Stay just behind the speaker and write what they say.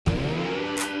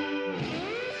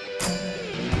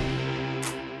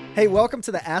Hey, welcome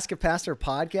to the Ask a Pastor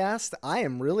podcast. I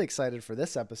am really excited for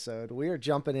this episode. We are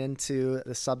jumping into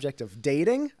the subject of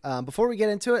dating. Before we get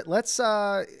into it,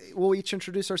 we'll each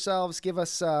introduce ourselves. Give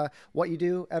us what you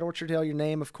do at Orchard Hill, your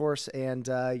name, of course, and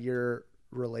your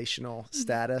relational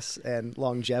status and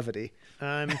longevity.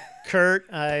 I'm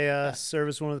Kurt. I serve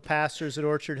as one of the pastors at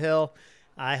Orchard Hill.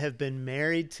 I have been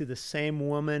married to the same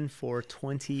woman for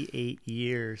 28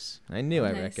 years. I knew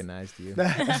I recognized you.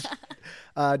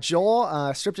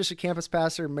 Joel, Strip District campus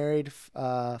pastor, married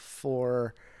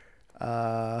for,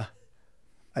 I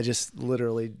just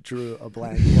literally drew a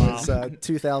blank. Wow. It was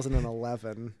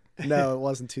 2011. No, it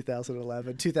wasn't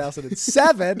 2011.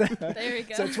 2007. There we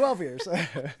go. So 12 years.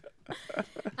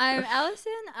 I'm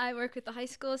Allison. I work with the high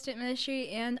school student ministry,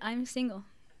 and I'm single.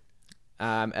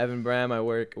 I'm Evan Bram. I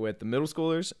work with the middle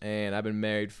schoolers, and I've been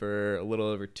married for a little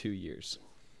over 2 years.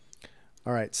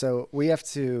 All right, so we have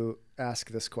to ask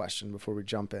this question before we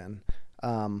jump in.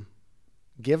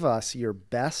 Give us your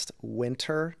best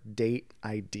winter date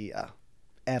idea.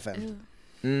 Evan.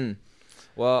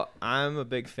 Well, I'm a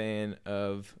big fan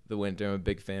of the winter. I'm a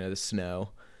big fan of the snow.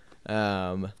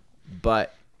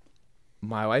 But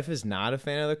my wife is not a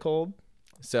fan of the cold.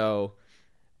 So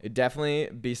it'd definitely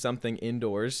be something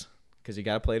indoors because you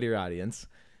got to play to your audience.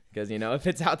 Because, you know, if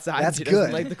it's outside, That's she doesn't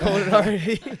good. like the cold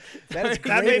already. That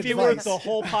That may be worth the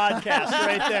whole podcast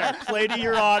right there. Play to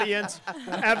your audience.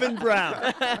 Evan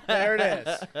Brown. There it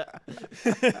is.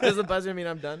 Does the buzzer mean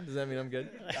I'm done? Does that mean I'm good?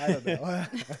 I don't know.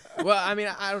 Well, I mean,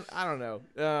 I don't know.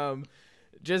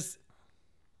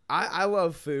 I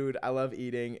love food. I love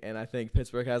eating, and I think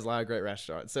Pittsburgh has a lot of great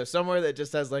restaurants. So somewhere that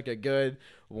just has like a good,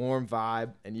 warm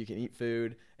vibe, and you can eat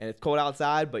food, and it's cold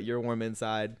outside, but you're warm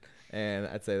inside, and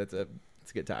I'd say it's a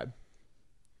good time.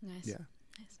 Nice. Yeah.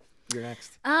 Nice. You're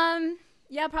next.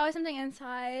 Yeah, probably something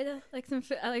inside, like some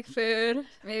food. I like food,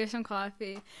 maybe some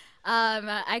coffee.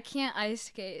 I can't ice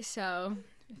skate, so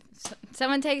if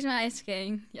someone takes my ice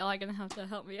skating, y'all are gonna have to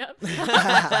help me up.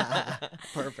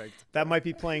 Perfect. That might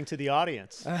be playing to the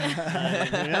audience. Who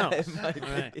knows? It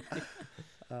might be.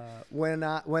 All right.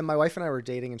 When my wife and I were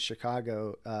dating in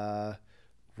Chicago,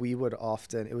 we would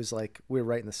often, it was like we were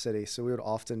right in the city, so we would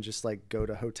often just like go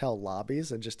to hotel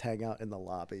lobbies and just hang out in the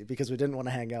lobby because we didn't want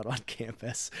to hang out on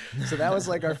campus. So that was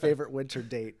like our favorite winter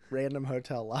date, random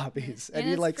hotel lobbies. And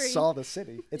you it's like free. saw the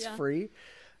city. It's Yeah. free.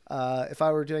 If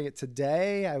I were doing it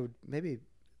today, I would maybe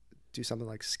do something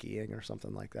like skiing or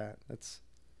something like that.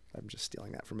 I'm just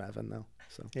stealing that from Evan though.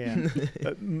 So Yeah,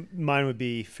 but mine would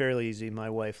be fairly easy. My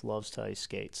wife loves to ice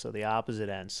skate, so the opposite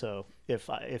end. So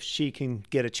if she can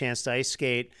get a chance to ice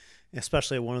skate,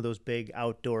 especially one of those big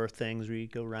outdoor things where you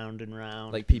go round and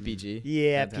round, Like PPG?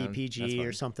 yeah, downtown? That's PPG or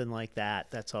fun. something like that.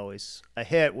 That's always a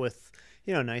hit with,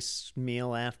 you know, a nice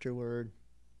meal afterward,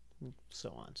 so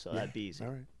on. So that'd be easy.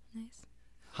 all right. Nice.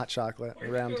 Hot chocolate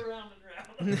around.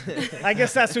 I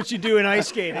guess that's what you do in ice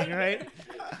skating, right?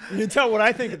 You can tell what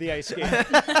I think of the ice skating.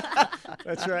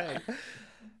 That's right.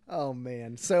 Oh,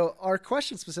 man. So our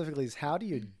question specifically is, how do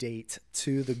you date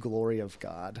to the glory of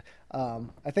God?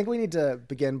 I think we need to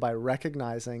begin by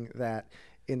recognizing that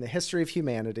in the history of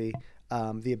humanity,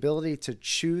 the ability to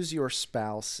choose your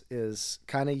spouse is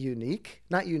kind of unique.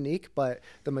 Not unique, but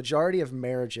the majority of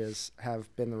marriages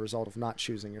have been the result of not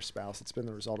choosing your spouse. It's been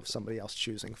the result of somebody else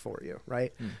choosing for you,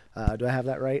 right? Do I have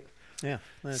that right? Yeah.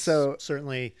 That's So-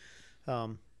 certainly,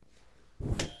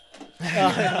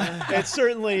 it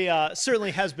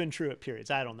certainly has been true at periods.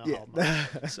 I don't know how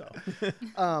much. So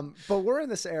But we're in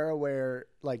this era where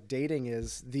like dating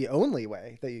is the only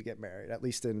way that you get married, at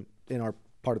least in our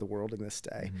part of the world in this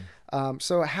day.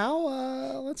 So how,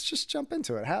 let's just jump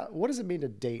into it. What does it mean to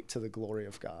date to the glory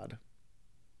of God?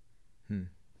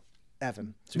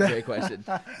 Evan. It's a great question.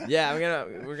 Yeah,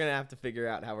 we're gonna have to figure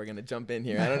out how we're gonna jump in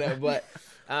here. I don't know, but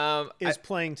is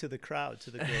playing to the crowd,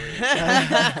 to the glory.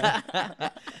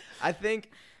 I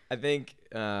think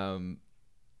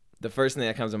the first thing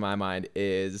that comes to my mind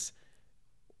is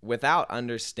without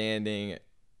understanding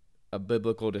a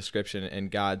biblical description and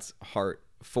God's heart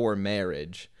for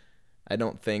marriage, I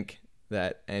don't think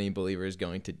that any believer is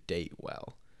going to date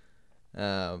well.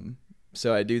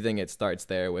 So I do think it starts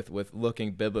there with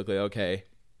looking biblically, okay,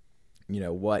 you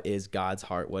know, what is God's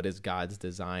heart? What is God's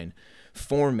design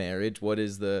for marriage? What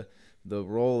is the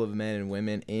role of men and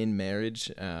women in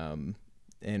marriage? And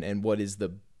what is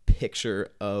the picture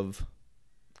of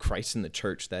Christ in the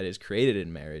church that is created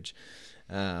in marriage?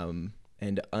 And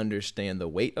to understand the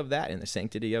weight of that and the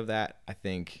sanctity of that, I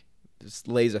think just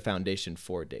lays a foundation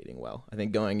for dating well. I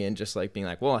think going in just like being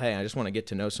like, well, hey, I just want to get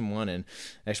to know someone and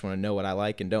I just want to know what I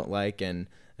like and don't like. And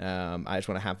I just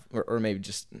want to have, or maybe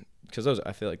just because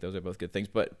I feel like those are both good things,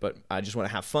 but I just want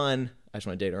to have fun. I just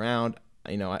want to date around.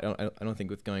 I don't think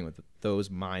with going with those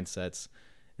mindsets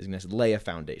is going to lay a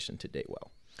foundation to date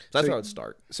well. So that's where I would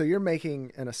start. So you're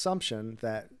making an assumption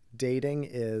that dating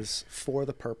is for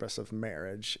the purpose of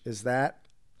marriage. Is that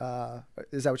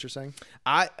what you're saying?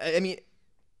 I mean,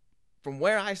 from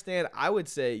where I stand, I would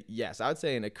say yes. I would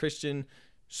say in a Christian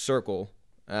circle,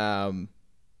 I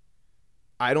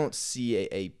don't see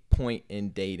a point in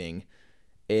dating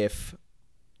if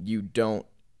you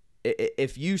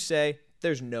say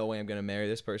there's no way I'm going to marry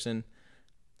this person.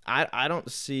 I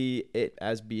don't see it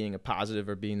as being a positive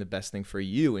or being the best thing for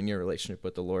you in your relationship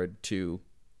with the Lord to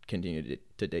continue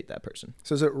to date that person.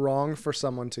 So is it wrong for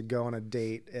someone to go on a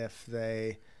date if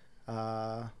they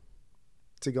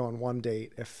to go on one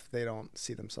date if they don't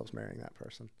see themselves marrying that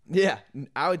person? Yeah,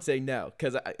 I would say no,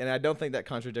 and I don't think that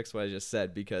contradicts what I just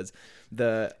said, because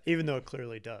even though it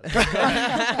clearly does.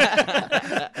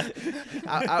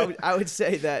 I would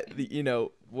say that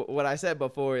what I said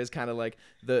before is kind of like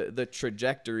the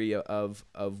trajectory of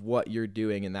what you're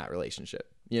doing in that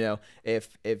relationship.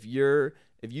 If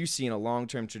you see in a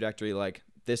long-term trajectory, like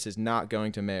this is not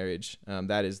going to marriage,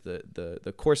 that is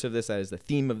the course of this, that is the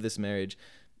theme of this marriage.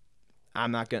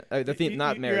 I'm not going to, the theme,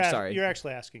 not marriage, sorry. You're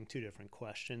actually asking two different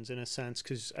questions in a sense,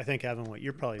 because I think, Evan, what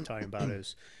you're probably talking about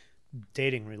is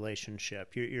dating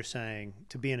relationship. You're saying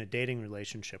to be in a dating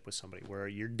relationship with somebody where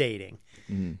you're dating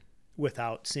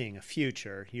without seeing a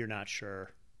future, you're not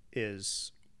sure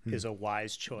is a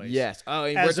wise choice. Yes. Oh,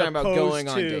 and we're talking about going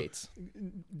on dates.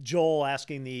 Joel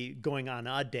asking the going on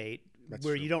a date. That's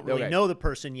where true. You don't really know the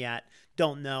person yet,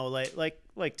 don't know,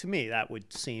 like to me that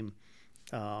would seem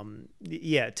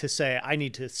to say I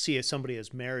need to see somebody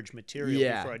as marriage material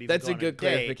before I'd even that's go a good on a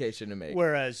date, clarification to make.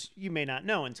 Whereas you may not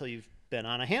know until you've been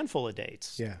on a handful of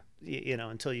dates. Yeah.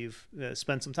 Until you've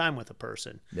spent some time with a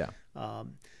person. Yeah.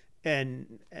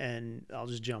 And I'll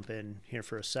just jump in here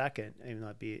for a second, and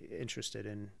I'd be interested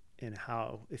in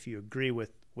how, if you agree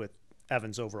with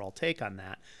Evan's overall take on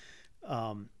that.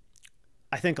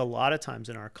 I think a lot of times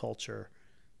in our culture,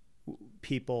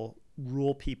 people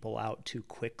rule people out too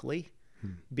quickly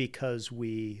because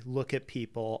we look at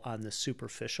people on the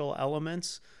superficial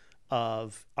elements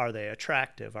of, are they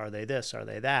attractive? Are they this? Are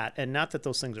they that? And not that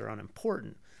those things are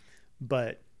unimportant,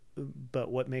 but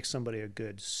what makes somebody a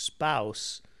good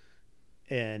spouse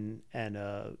and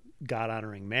a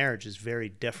God-honoring marriage is very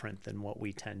different than what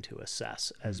we tend to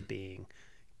assess as being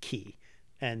key.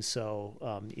 And so,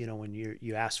 when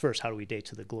you ask first, how do we date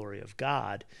to the glory of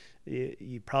God?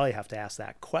 You probably have to ask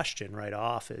that question right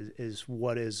off: is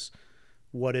what is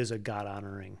a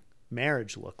God-honoring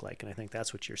marriage look like? And I think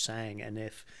that's what you're saying. And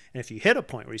if you hit a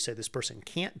point where you say this person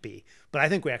can't be, but I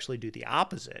think we actually do the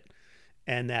opposite,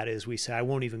 and that is we say I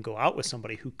won't even go out with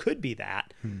somebody who could be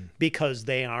that because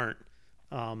they aren't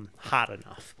hot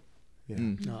enough,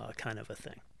 kind of a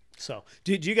thing. So,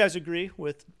 do you guys agree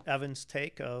with Evan's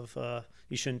take of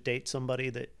you shouldn't date somebody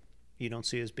that you don't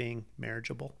see as being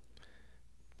marriageable?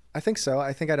 I think so.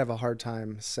 I think I'd have a hard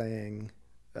time saying,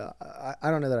 I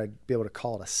don't know that I'd be able to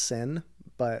call it a sin,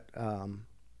 but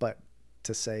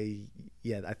to say,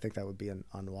 I think that would be an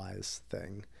unwise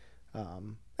thing.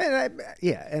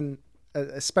 And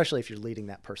especially if you're leading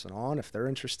that person on, if they're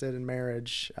interested in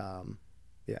marriage.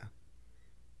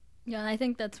 Yeah, and I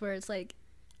think that's where it's like,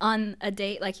 on a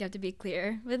date, like, you have to be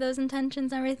clear with those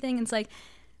intentions and everything. It's like,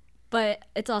 but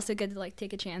it's also good to like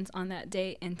take a chance on that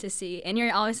date and to see, and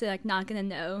you're obviously like not gonna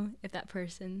know if that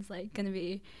person's like gonna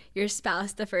be your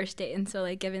spouse the first date, and so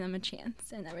like giving them a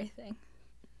chance and everything.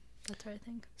 That's what I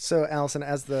think. So Allison,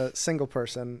 as the single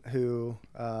person who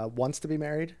wants to be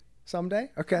married someday,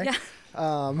 okay,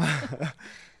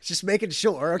 just making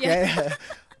sure, okay.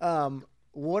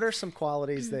 What are some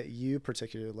qualities that you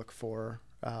particularly look for?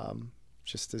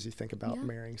 Just as you think about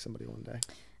marrying somebody one day?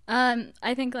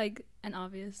 I think like an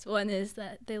obvious one is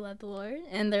that they love the Lord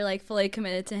and they're like fully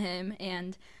committed to Him.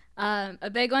 And a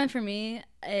big one for me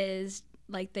is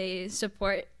like they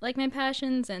support like my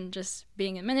passions and just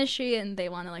being in ministry, and they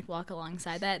want to like walk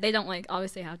alongside that. They don't like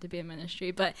obviously have to be in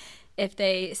ministry, but if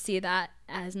they see that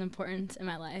as an importance in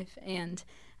my life, and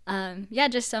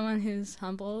just someone who's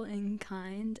humble and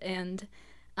kind, and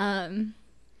I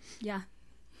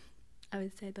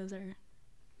would say those are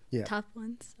top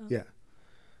ones. So. Yeah.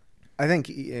 I think,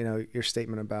 your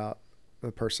statement about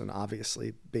the person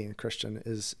obviously being a Christian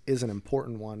is an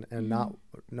important one, and not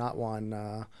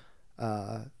one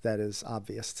that is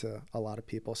obvious to a lot of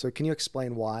people. So can you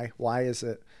explain why? Why is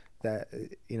it that,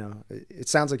 it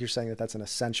sounds like you're saying that that's an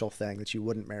essential thing, that you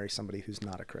wouldn't marry somebody who's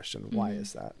not a Christian. Why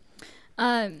is that?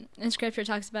 In Scripture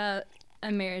talks about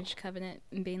a marriage covenant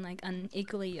and being like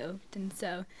unequally yoked, and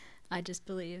so I just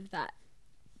believe that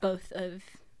both of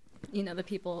the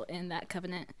people in that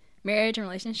covenant marriage and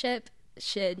relationship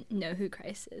should know who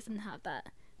Christ is and have that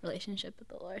relationship with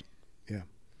the Lord. Yeah.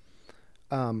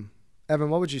 Evan,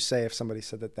 what would you say if somebody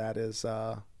said that is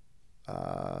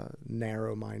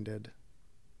narrow-minded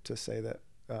to say that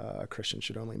a Christian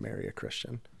should only marry a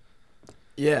Christian?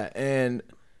 Yeah, and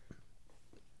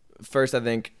first I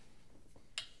think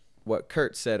what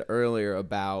Kurt said earlier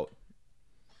about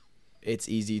it's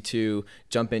easy to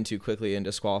jump in too quickly and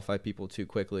disqualify people too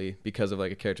quickly because of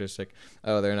like a characteristic,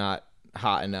 oh, they're not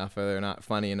hot enough or they're not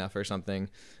funny enough or something.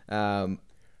 I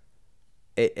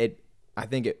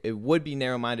think it would be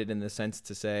narrow-minded in the sense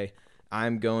to say,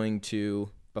 I'm going to,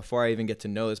 before I even get to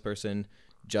know this person,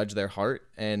 judge their heart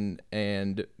and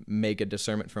make a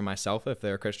discernment for myself if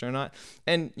they're a Christian or not.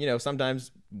 And,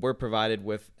 sometimes we're provided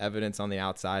with evidence on the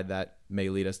outside that may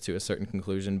lead us to a certain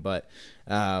conclusion. But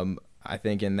I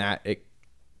think in that,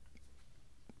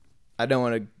 I don't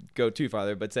want to go too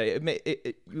farther, but say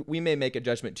we may make a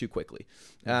judgment too quickly.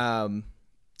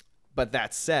 But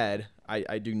that said,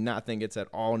 I do not think it's at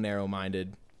all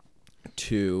narrow-minded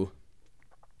to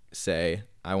say,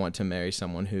 I want to marry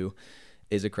someone who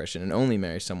is a Christian and only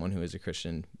marry someone who is a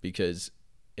Christian, because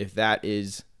if that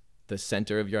is the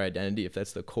center of your identity, if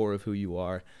that's the core of who you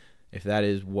are, if that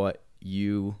is what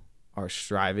you are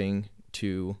striving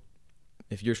to,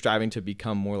 if you're striving to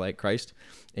become more like Christ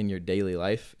in your daily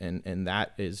life, and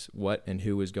that is what and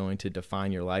who is going to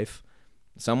define your life,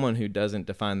 someone who doesn't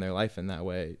define their life in that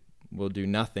way will do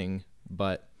nothing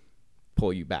but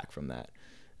pull you back from that.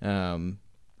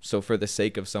 So for the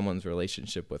sake of someone's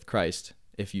relationship with Christ,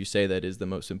 if you say that is the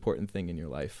most important thing in your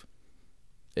life,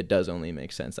 it does only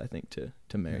make sense, I think,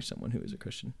 to marry someone who is a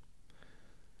Christian.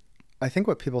 I think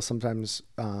what people sometimes,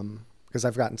 because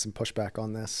I've gotten some pushback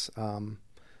on this, and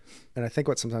I think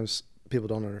what sometimes people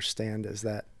don't understand is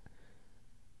that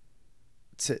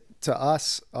to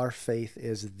us, our faith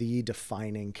is the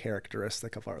defining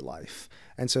characteristic of our life.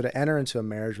 And so to enter into a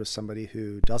marriage with somebody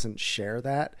who doesn't share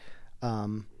that,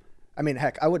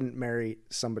 heck, I wouldn't marry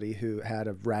somebody who had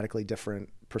a radically different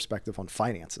perspective on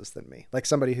finances than me. Like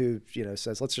somebody who,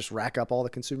 says, let's just rack up all the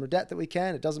consumer debt that we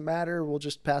can. It doesn't matter. We'll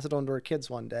just pass it on to our kids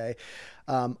one day.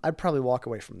 I'd probably walk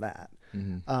away from that.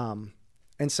 Mm-hmm.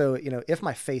 And so, if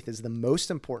my faith is the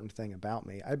most important thing about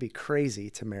me, I'd be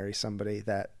crazy to marry somebody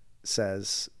that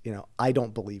says, I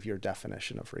don't believe your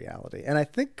definition of reality. And I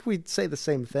think we'd say the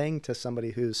same thing to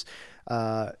somebody who's,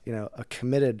 a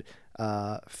committed,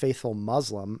 faithful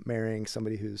Muslim marrying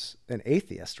somebody who's an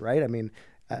atheist, right? Mm-hmm.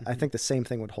 I think the same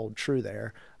thing would hold true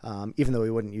there, even though we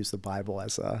wouldn't use the Bible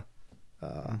as a,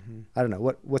 mm-hmm. I don't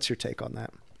know. What's your take on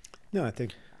that? No, I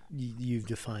think you've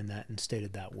defined that and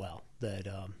stated that well, that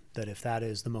if that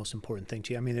is the most important thing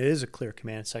to you, it is a clear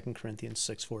command, 2 Corinthians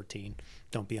 6:14,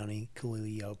 don't be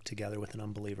unequally yoked together with an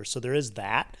unbeliever. So there is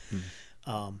that.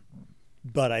 Mm-hmm.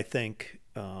 But I think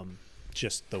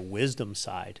just the wisdom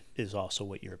side is also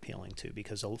what you're appealing to,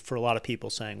 because for a lot of people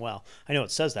saying, well, I know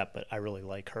it says that, but I really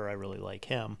like her, I really like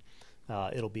him,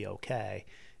 it'll be okay.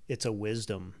 It's a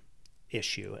wisdom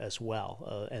issue as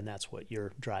well, and that's what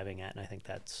you're driving at, and I think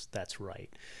that's right.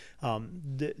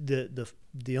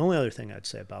 The only other thing I'd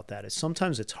say about that is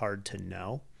sometimes it's hard to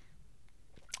know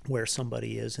where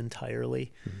somebody is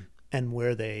entirely, mm-hmm. and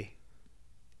where they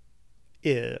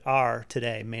are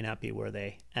today may not be where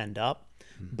they end up.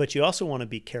 Mm-hmm. But you also want to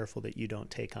be careful that you don't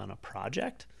take on a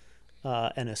project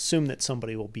and assume that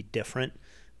somebody will be different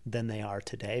than they are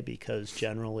today, because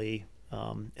generally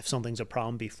if something's a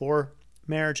problem before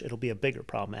marriage, it'll be a bigger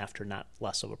problem after, not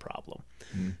less of a problem.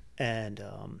 Mm-hmm. And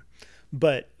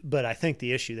but I think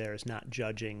the issue there is not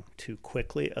judging too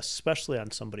quickly, especially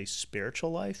on somebody's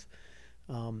spiritual life.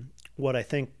 What I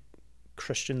think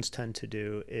Christians tend to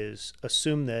do is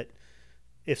assume that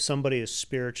if somebody is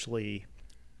spiritually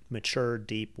mature,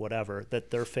 deep, whatever,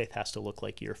 that their faith has to look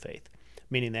like your faith,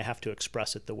 meaning they have to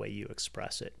express it the way you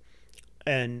express it.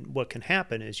 And what can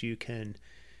happen is you can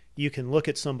look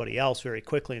at somebody else very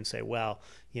quickly and say, well,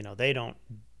 they don't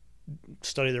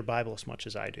study their Bible as much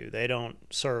as I do. They don't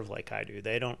serve like I do.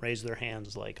 They don't raise their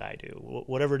hands like I do.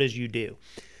 Whatever it is you do.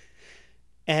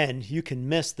 And you can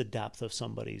miss the depth of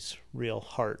somebody's real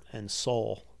heart and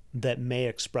soul that may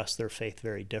express their faith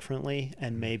very differently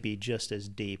and may be just as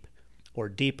deep or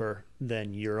deeper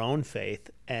than your own faith.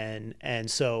 And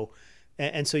so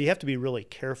you have to be really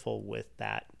careful with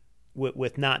that,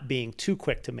 with not being too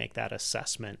quick to make that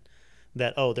assessment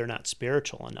that, oh, they're not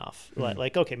spiritual enough. Mm-hmm.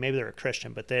 Like, okay, maybe they're a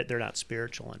Christian, but they're not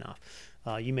spiritual enough.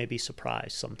 You may be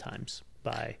surprised sometimes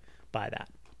by that.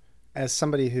 As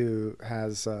somebody who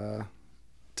has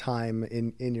time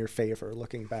in your favor,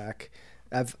 looking back,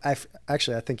 I've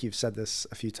actually, I think you've said this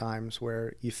a few times,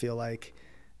 where you feel like,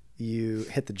 you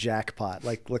hit the jackpot,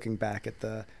 like looking back at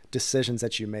the decisions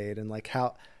that you made and like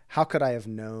how could I have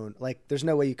known? Like, there's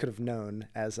no way you could have known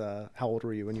how old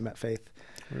were you when you met Faith?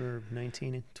 We were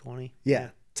 19 and 20.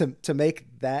 Yeah. To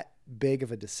make that big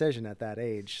of a decision at that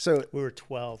age. So we were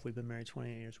 12. We've been married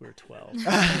 28 years. We were 12.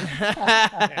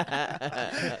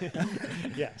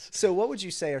 Yes. So what would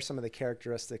you say are some of the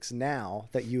characteristics now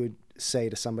that you would say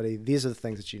to somebody, these are the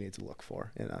things that you need to look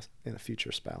for in a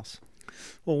future spouse?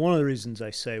 Well, one of the reasons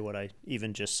I say what I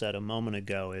even just said a moment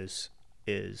ago is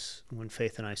when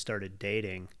Faith and I started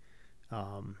dating,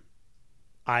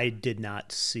 I did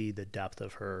not see the depth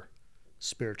of her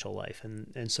spiritual life.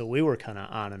 And so we were kind of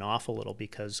on and off a little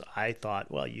because I thought,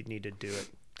 well, you need to do it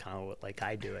kind of like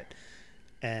I do it.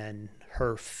 And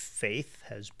her faith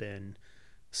has been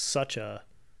such a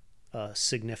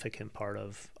significant part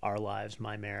of our lives,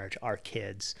 my marriage, our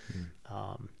kids.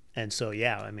 And so,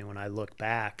 yeah, I mean, when I look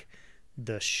back,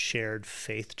 the shared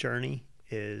faith journey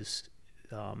is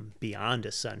beyond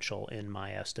essential in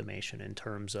my estimation in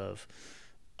terms of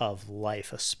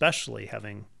life, especially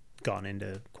having gone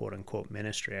into quote unquote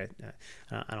ministry.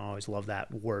 I don't always love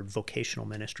that word, vocational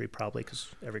ministry, probably because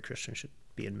every Christian should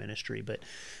be in ministry, but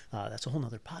that's a whole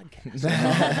nother podcast.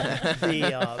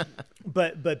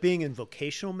 But being in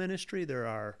vocational ministry, there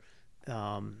are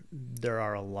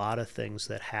a lot of things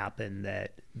that happen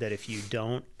that if you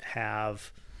don't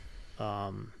have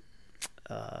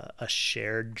a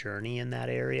shared journey in that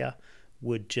area,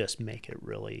 would just make it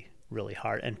really, really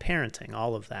hard. And parenting,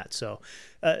 all of that. So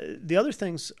the other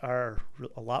things are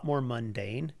a lot more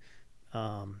mundane.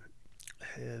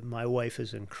 My wife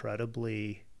is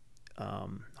incredibly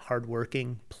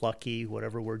hardworking, plucky,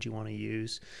 whatever word you want to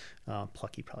use.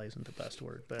 Plucky probably isn't the best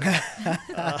word, but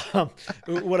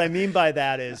what I mean by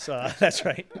that is, that's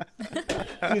right.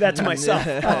 Do that to myself.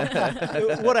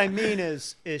 What I mean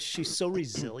is she's so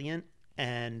resilient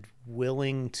and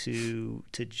willing to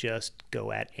just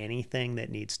go at anything that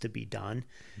needs to be done.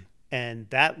 And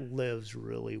that lives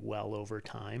really well over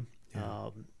time. Yeah.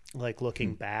 Like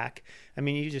looking back, I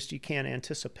mean, you can't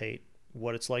anticipate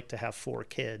what it's like to have 4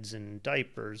 kids and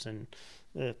diapers and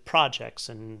projects.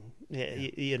 And,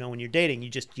 you know, when you're dating,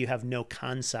 you have no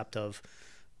concept of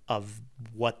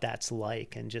what that's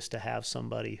like. And just to have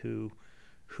somebody who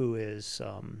is,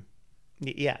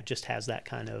 just has that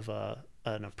kind of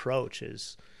an approach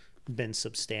has been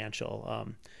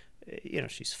substantial. You know,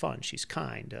 she's fun, she's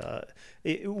kind.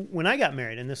 When I got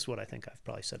married, and this is what I think I've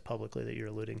probably said publicly that you're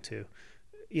alluding to,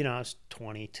 you know, I was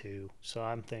 22, so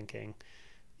I'm thinking,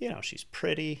 you know, she's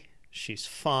pretty, she's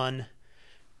fun,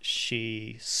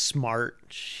 she's smart,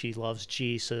 she loves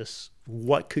Jesus.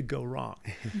 What could go wrong?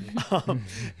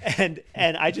 And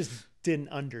I just didn't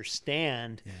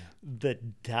understand the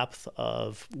depth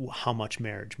of how much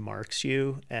marriage marks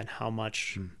you and how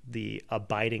much the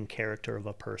abiding character of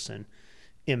a person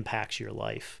impacts your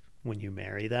life when you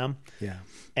marry them. Yeah.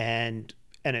 And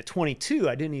at 22,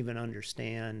 I didn't even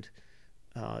understand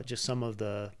just some of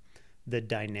the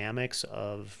dynamics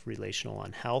of relational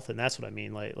unhealth. And that's what I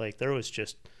mean. Like there was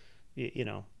just, you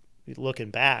know,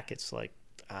 looking back, it's like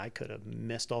I could have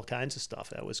missed all kinds of stuff.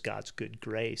 That was God's good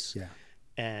grace. Yeah.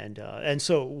 And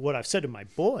so what I've said to my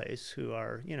boys who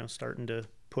are, you know, starting to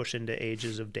push into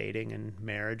ages of dating and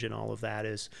marriage and all of that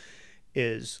is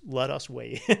let us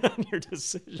weigh in on your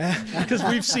decision because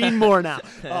we've seen more now.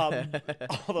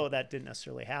 Although that didn't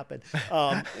necessarily happen.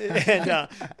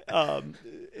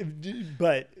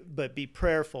 But be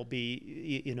prayerful.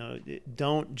 You know,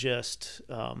 don't just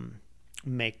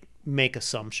make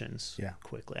assumptions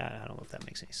quickly. I don't know if that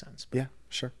makes any sense. But. Yeah,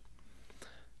 sure.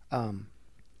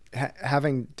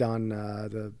 Having done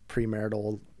the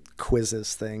premarital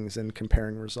quizzes things and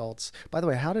comparing results. By the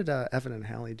way, how did Evan and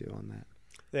Hallie do on that?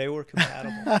 They were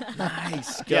compatible.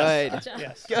 Nice. Good.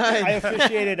 Yes. Good. I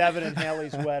officiated Evan and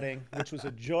Hallie's wedding, which was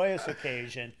a joyous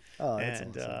occasion. Oh, that's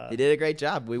awesome. You did a great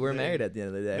job. We were married at the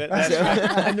end of the day. That's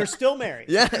right. And they're still married.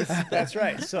 Yes. That's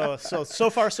right. So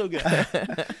far, so good.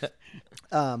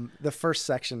 The first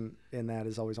section in that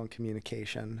is always on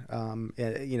communication.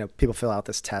 You know, people fill out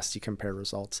this test, you compare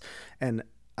results. And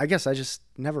I guess I just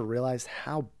never realized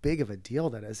how big of a deal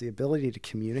that is, the ability to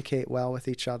communicate well with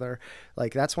each other.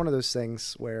 Like, that's one of those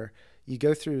things where you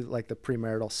go through like the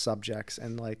premarital subjects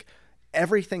and like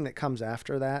everything that comes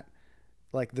after that,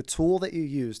 like the tool that you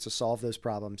use to solve those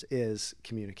problems is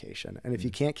communication. And if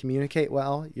you can't communicate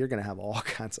well, you're going to have all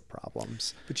kinds of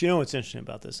problems. But you know what's interesting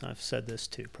about this, and I've said this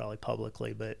too, probably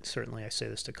publicly, but certainly I say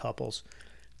this to couples.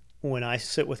 When I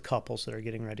sit with couples that are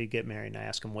getting ready to get married and I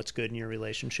ask them what's good in your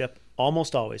relationship,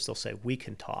 almost always they'll say, we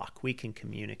can talk, we can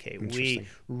communicate, we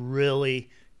really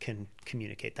can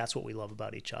communicate. That's what we love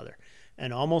about each other.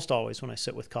 And almost always when I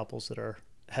sit with couples that are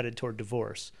headed toward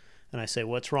divorce and I say,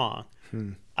 what's wrong?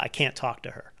 I can't talk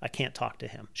to her. I can't talk to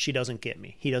him. She doesn't get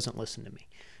me. He doesn't listen to me.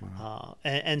 Wow.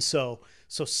 And so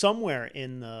somewhere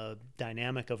in the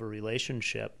dynamic of a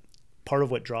relationship, part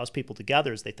of what draws people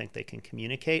together is they think they can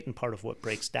communicate, and part of what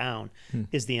breaks down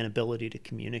is the inability to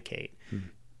communicate.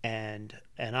 And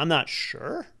I'm not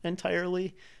sure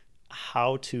entirely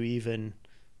how to even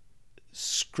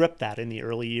script that in the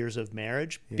early years of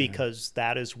marriage, because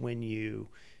that is when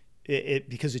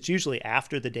because it's usually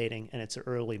after the dating and it's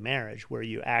early marriage where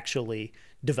you actually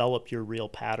develop your real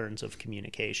patterns of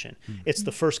communication. It's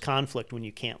the first conflict when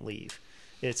you can't leave.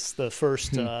 It's the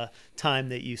first time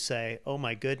that you say, oh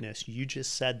my goodness, you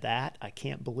just said that? I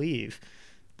can't believe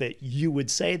that you would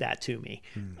say that to me.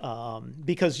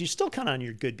 Because you're still kind of on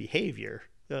your good behavior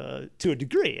to a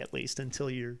degree, at least, until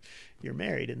you're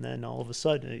married. And then all of a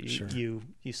sudden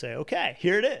you say, okay,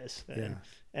 here it is.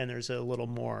 And there's a little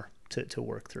more to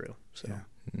work through. So. Yeah.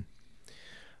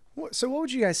 So what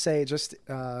would you guys say, just,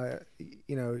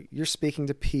 you're speaking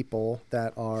to people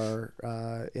that are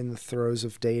in the throes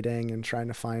of dating and trying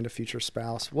to find a future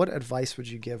spouse. What advice would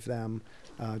you give them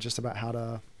just about how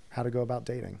to go about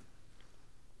dating?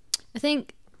 I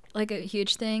think like a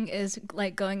huge thing is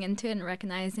like going into it and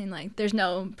recognizing like there's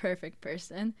no perfect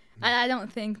person. I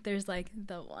don't think there's like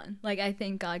the one. Like I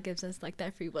think God gives us like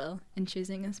that free will in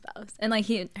choosing a spouse. And like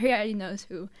he already knows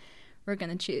who we're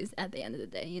going to choose at the end of the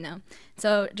day,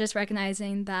 So just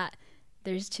recognizing that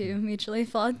there's two mutually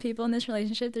flawed people in this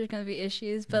relationship, there's going to be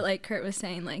issues, but like Kurt was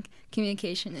saying, like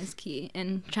communication is key,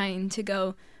 and trying to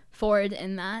go forward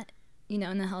in that, in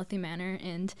a healthy manner,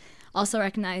 and also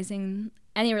recognizing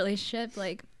any relationship,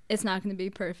 like it's not going to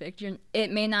be perfect.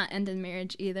 It may not end in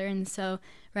marriage either, and so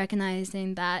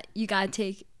recognizing that you got to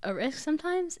take a risk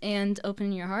sometimes, and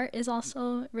opening your heart is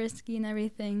also risky and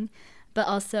everything, but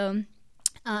also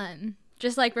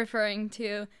just like referring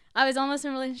to, I was almost in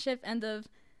a relationship end of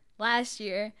last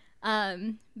year,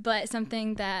 but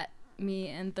something that me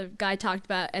and the guy talked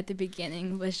about at the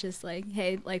beginning was just like,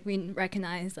 hey, like we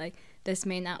recognize like this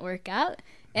may not work out,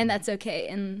 and that's okay,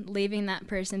 and leaving that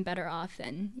person better off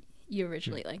than you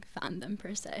originally like found them,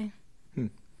 per se.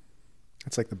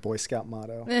 That's like the Boy Scout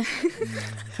motto.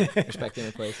 Respecting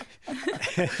the place.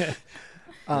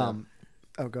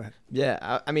 Oh, go ahead.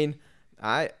 Yeah, I mean,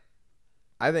 I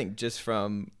think just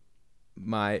from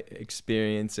my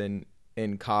experience in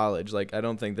college, like I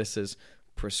don't think this is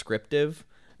prescriptive,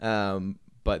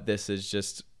 but this is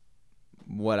just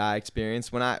what I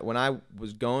experienced when I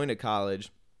was going to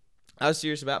college. I was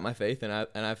serious about my faith, and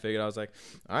I figured, I was like,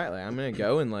 all right, like I'm gonna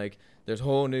go, and like there's a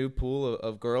whole new pool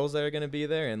of girls that are gonna be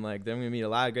there, and like they're gonna meet a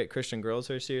lot of great Christian girls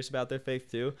who are serious about their faith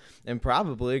too, and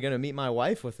probably gonna meet my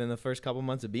wife within the first couple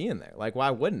months of being there. Like, why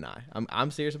wouldn't I?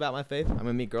 I'm serious about my faith. I'm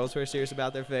gonna meet girls who are serious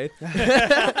about their faith.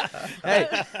 Hey,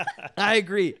 I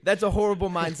agree. That's a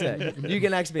horrible mindset. You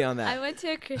can X me on that. I went to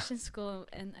a Christian school,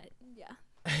 and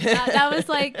that was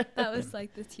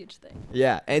like this huge thing.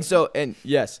 Yeah, and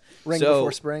yes, Ring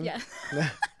before spring. Yeah.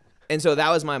 And so that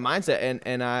was my mindset,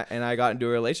 and I got into a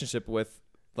relationship with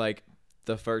like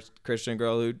the first Christian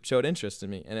girl who showed interest in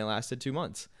me, and it lasted 2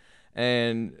 months,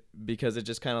 and because it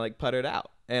just kind of like puttered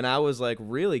out, and I was like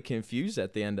really confused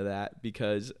at the end of that,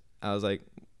 because I was like,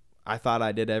 I thought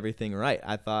I did everything right.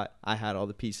 I thought I had all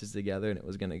the pieces together and it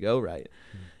was gonna go right,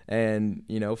 and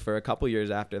for a couple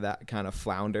years after that, kind of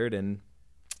floundered and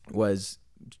was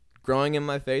growing in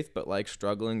my faith, but like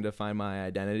struggling to find my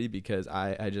identity, because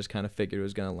I just kind of figured it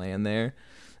was going to land there,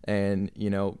 and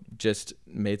just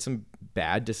made some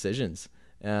bad decisions,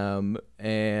 and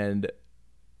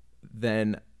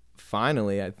then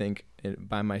finally I think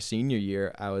by my senior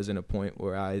year I was in a point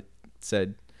where I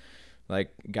said,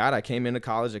 like, God, I came into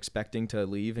college expecting to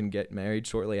leave and get married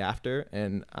shortly after,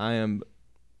 and I am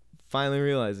finally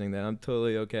realizing that I'm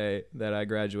totally okay that I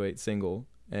graduate single,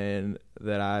 and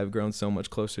that I've grown so much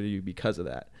closer to you because of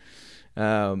that,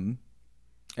 and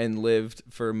lived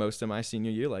for most of my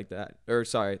senior year like that. Or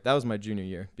sorry, that was my junior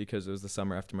year, because it was the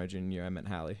summer after my junior year I met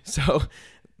Hallie. So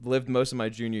lived most of my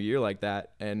junior year like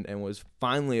that, and was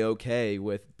finally okay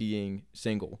with being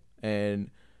single, and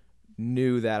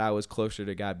knew that I was closer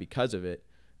to God because of it.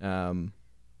 And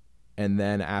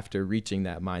then after reaching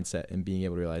that mindset and being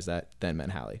able to realize that, then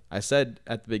met Hallie. I said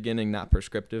at the beginning, not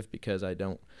prescriptive, because I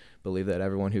don't believe that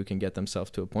everyone who can get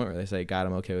themselves to a point where they say, God,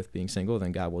 I'm okay with being single,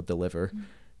 then God will deliver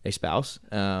a spouse.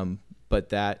 But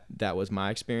that was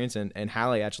my experience, and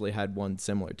Hallie actually had one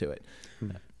similar to it.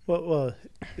 Well,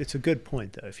 it's a good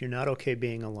point, though. If you're not okay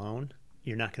being alone,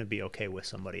 you're not going to be okay with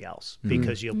somebody else,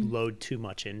 because you'll load too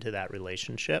much into that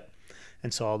relationship.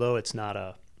 And so although it's not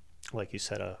a like you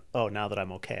said, oh, now that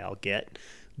I'm okay, I'll get.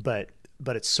 But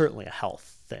it's certainly a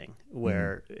health thing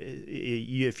where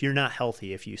if you're not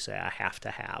healthy, if you say I have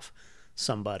to have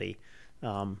somebody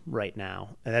right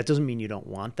now, and that doesn't mean you don't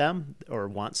want them or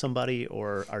want somebody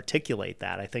or articulate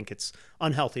that. I think it's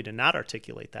unhealthy to not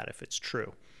articulate that if it's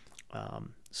true.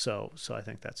 So I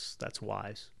think that's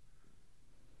wise.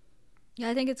 Yeah,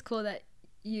 I think it's cool that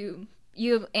you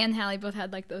and Hallie both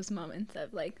had like those moments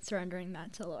of like surrendering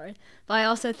that to the Lord. But I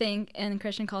also think in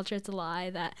Christian culture it's a lie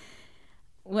that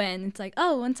when it's like,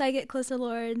 oh, once I get close to the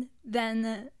Lord,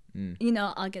 then you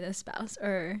know, I'll get a spouse,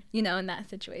 or you know, in that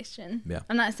situation. Yeah.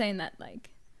 I'm not saying that like.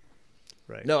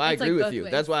 Right. No, I It's agree like with both you.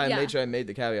 ways. That's why I Yeah. made sure I made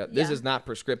the caveat. This Yeah. is not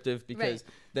prescriptive, because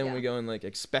Right. then Yeah. we go in like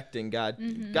expecting God.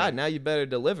 God, now you better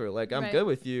deliver. Like, I'm Right. good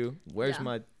with you. Where's Yeah.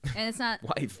 my And it's not.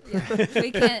 wife? Yeah,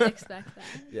 we can't expect that.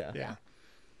 Yeah.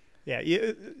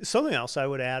 Yeah. Something else I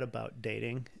would add about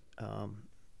dating,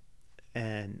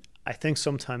 and I think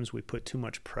sometimes we put too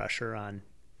much pressure on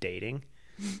dating,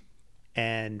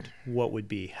 and what would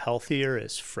be healthier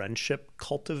is friendship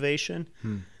cultivation,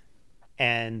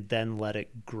 and then let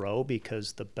it grow,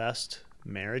 because the best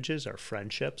marriages are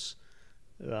friendships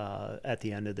at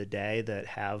the end of the day that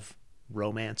have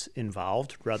romance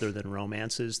involved rather than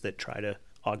romances that try to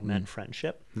augment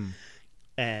friendship.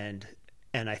 And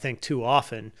I think too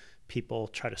often people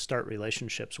try to start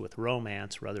relationships with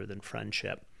romance rather than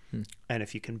friendship. And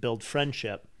if you can build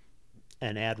friendship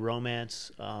and add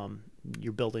romance,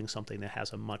 you're building something that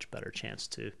has a much better chance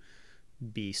to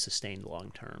be sustained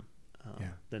long term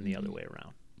than the other way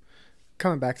around.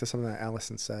 Coming back to something that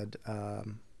Allison said,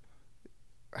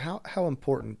 how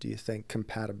important do you think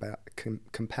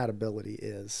compatibility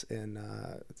is in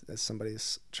as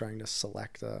somebody's trying to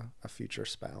select a future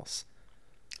spouse?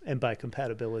 And by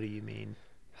compatibility, you mean?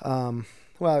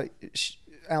 Well,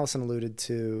 Allison alluded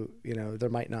to, there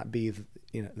might not be,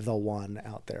 the one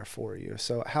out there for you.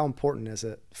 So how important is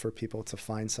it for people to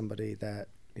find somebody that,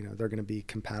 they're going to be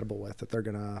compatible with, that they're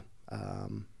going to,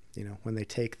 when they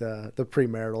take the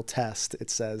premarital test, it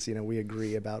says, we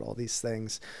agree about all these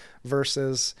things,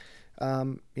 versus,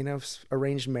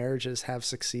 arranged marriages have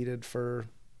succeeded for,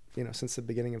 since the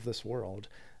beginning of this world.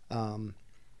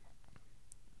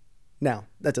 Now,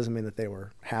 that doesn't mean that they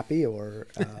were happy or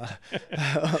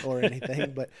or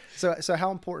anything, but so how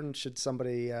important should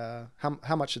somebody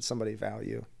how much should somebody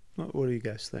value? What do you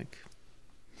guys think?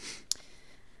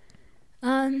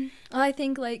 Well, I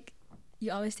think like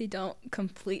you obviously don't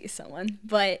complete someone,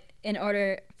 but in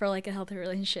order for like a healthy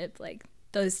relationship, like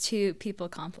those two people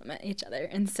complement each other.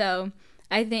 And so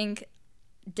I think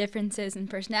differences in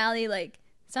personality, like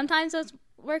sometimes those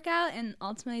work out, and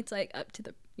ultimately it's like up to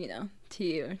the to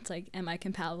you. It's like, am I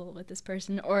compatible with this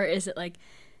person, or is it like,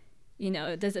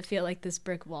 does it feel like this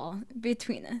brick wall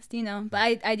between us,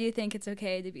 But I do think it's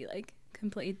okay to be like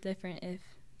completely different if,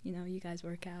 you guys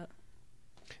work out.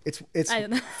 It's I don't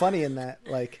know. funny in that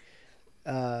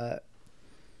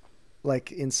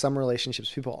like in some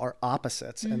relationships people are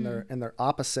opposites, and their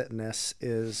oppositeness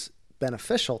is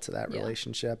beneficial to that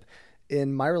relationship.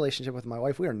 In my relationship with my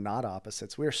wife, we are not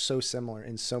opposites. We are so similar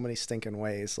in so many stinking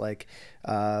ways. Like,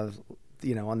 on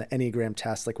the Enneagram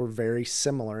test, like we're very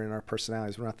similar in our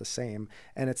personalities. We're not the same.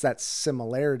 And it's that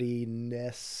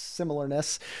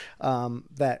similarness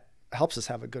that helps us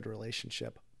have a good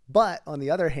relationship. But on the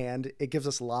other hand, it gives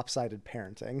us lopsided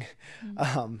parenting.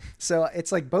 So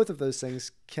it's like both of those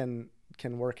things can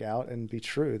work out and be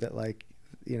true, that like,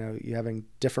 you having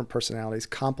different personalities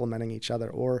complementing each other,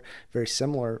 or very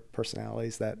similar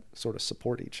personalities that sort of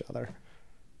support each other.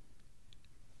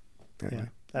 Anyway.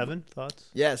 Yeah. Evan, thoughts?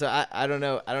 Yeah, so I don't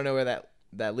know where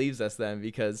that leaves us then,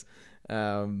 because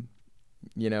my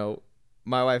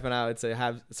wife and I would say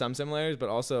have some similarities, but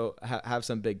also have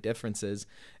some big differences,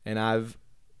 and I've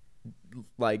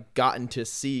like gotten to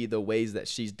see the ways that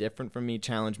she's different from me,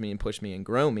 challenge me and push me and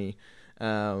grow me,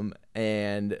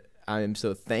 and I am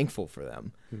so thankful for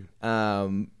them.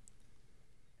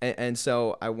 And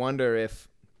so I wonder if,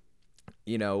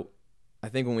 I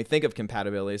think when we think of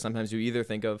compatibility, sometimes you either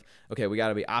think of, okay, we got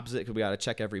to be opposite because we got to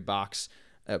check every box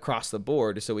across the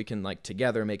board so we can like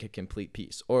together make a complete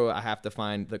piece, or I have to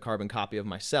find the carbon copy of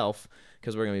myself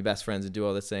because we're going to be best friends and do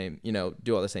all the same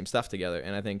stuff together.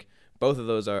 And I think both of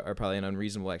those are probably an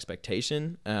unreasonable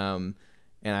expectation. And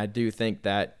I do think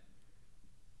that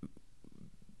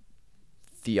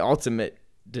the ultimate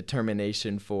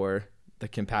determination for the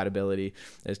compatibility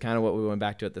is kind of what we went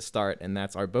back to at the start, and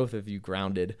that's, are both of you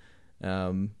grounded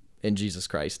in Jesus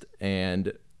Christ?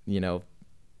 And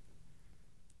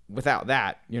without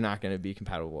that, you're not going to be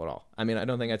compatible at all. I mean, I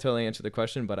don't think I totally answered the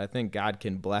question, but I think God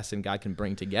can bless and God can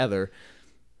bring together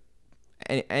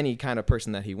any kind of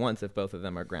person that he wants if both of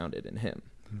them are grounded in him.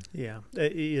 Yeah,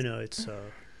 it's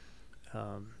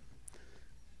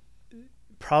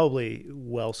probably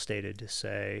well stated to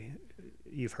say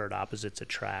you've heard opposites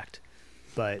attract,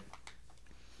 but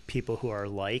people who are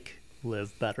like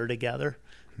live better together.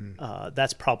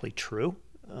 That's probably true,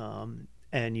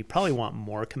 and you probably want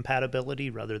more compatibility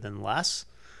rather than less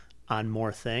on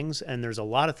more things. And there's a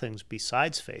lot of things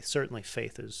besides faith. Certainly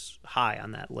faith is high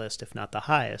on that list, if not the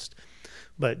highest.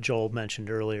 But Joel mentioned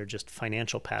earlier just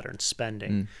financial patterns,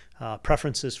 spending,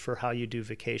 preferences for how you do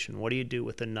vacation. What do you do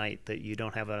with the night that you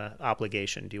don't have an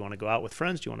obligation? Do you want to go out with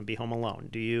friends? Do you want to be home alone?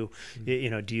 Do you,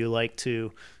 do you like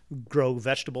to grow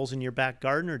vegetables in your back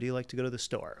garden, or do you like to go to the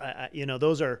store?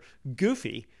 Those are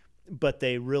goofy, but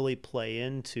they really play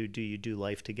into, do you do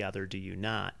life together? Do you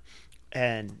not?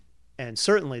 And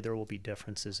certainly there will be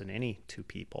differences in any two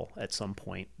people at some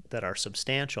point that are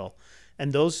substantial.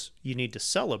 And those you need to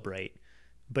celebrate,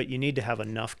 but you need to have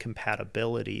enough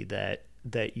compatibility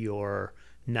that you're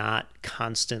not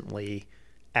constantly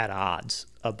at odds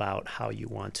about how you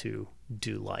want to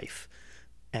do life.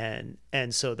 And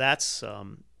so that's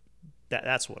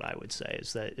what I would say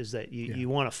is that you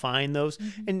want to find those.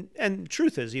 And the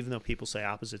truth is, even though people say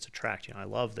opposites attract, I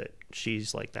love that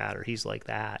she's like that or he's like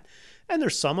that. And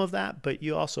there's some of that, but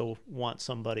you also want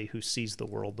somebody who sees the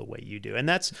world the way you do. And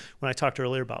that's when I talked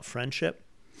earlier about friendship.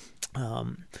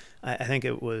 I think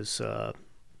it was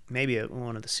maybe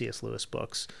one of the C.S. Lewis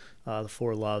books, The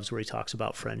Four Loves, where he talks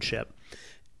about friendship.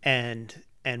 And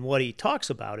what he talks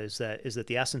about is that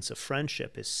the essence of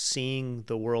friendship is seeing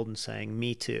the world and saying,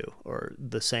 me too, or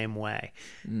the same way.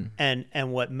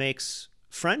 And what makes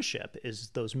friendship is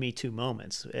those Me Too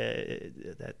moments.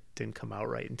 That didn't come out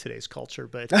right in today's culture,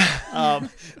 but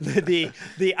the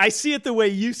I see it the way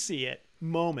you see it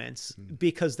moments,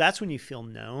 because that's when you feel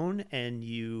known and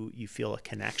you feel a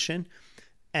connection.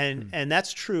 And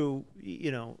that's true,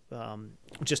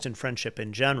 just in friendship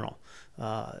in general.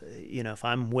 If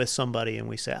I'm with somebody and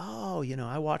we say,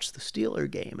 I watched the Steeler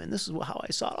game and this is how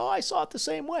I saw it. Oh, I saw it the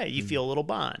same way. You feel a little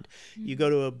bond. You go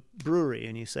to a brewery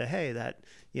and you say, hey,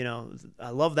 I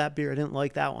love that beer. I didn't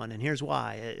like that one. And here's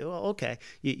why. Well, okay.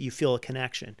 You feel a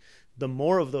connection. The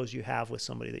more of those you have with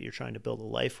somebody that you're trying to build a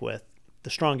life with, the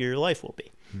stronger your life will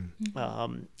be.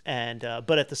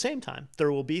 But at the same time,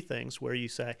 there will be things where you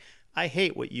say, I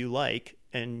hate what you like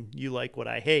and you like what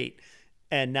I hate.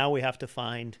 And now we have to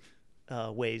find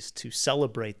ways to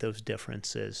celebrate those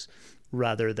differences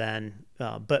rather than,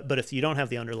 but if you don't have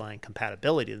the underlying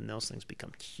compatibility, then those things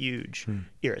become huge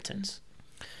irritants.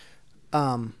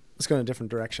 Let's go in a different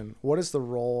direction. What is the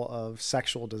role of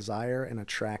sexual desire and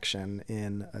attraction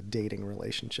in a dating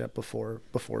relationship before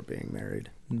being married?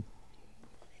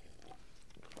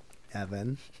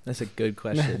 Evan? That's a good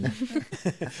question.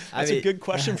 That's a good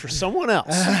question for someone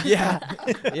else. Yeah.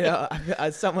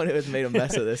 As someone who has made a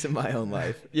mess of this in my own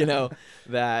life,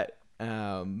 that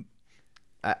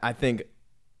I think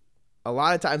a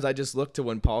lot of times I just look to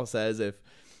when Paul says,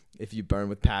 if you burn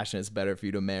with passion, it's better for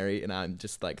you to marry. And I'm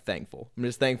just thankful. I'm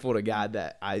just thankful to God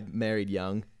that I married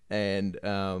young, and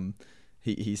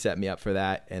he set me up for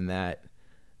that, and that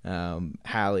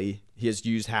he has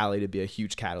used Hallie to be a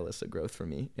huge catalyst of growth for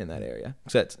me in that area.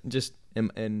 So that's just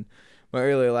in my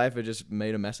earlier life, I just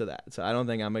made a mess of that. So I don't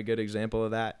think I'm a good example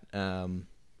of that,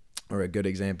 or a good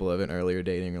example of in earlier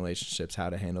dating relationships,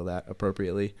 how to handle that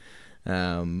appropriately.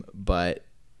 But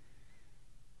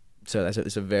so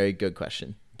it's a very good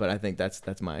question, but I think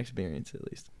that's my experience at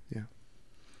least. Yeah.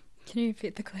 Can you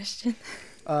repeat the question?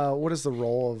 What is the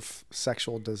role of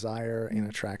sexual desire and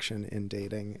attraction in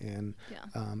dating, and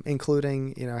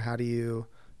including, how do you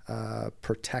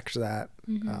protect that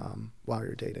while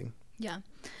you're dating? Yeah.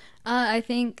 I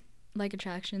think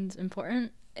attraction's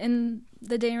important in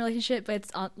the dating relationship, but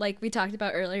it's like we talked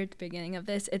about earlier at the beginning of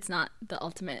this, it's not the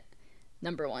ultimate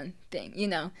number one thing,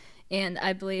 and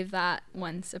I believe that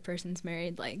once a person's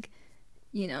married, the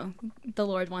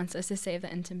Lord wants us to save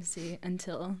the intimacy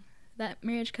until that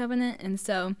marriage covenant. And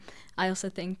so I also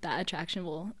think that attraction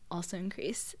will also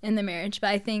increase in the marriage. But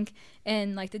I think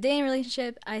in the dating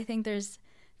relationship, I think there's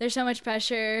so much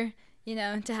pressure,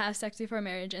 to have sex before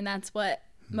marriage, and that's what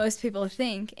most people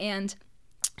think. And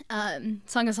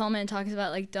Song of Solomon talks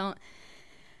about don't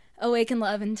awaken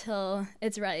love until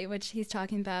it's ready, which he's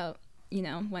talking about,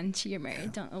 when you're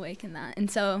married, don't awaken that. And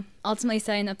so ultimately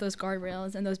setting up those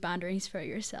guardrails and those boundaries for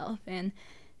yourself, and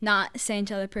not saying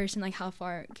to the other person, how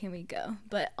far can we go?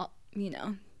 But,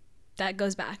 that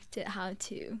goes back to how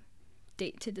to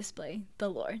date to display the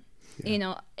Lord.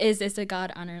 Yeah. Is this a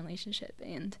God-honoring relationship?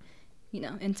 And,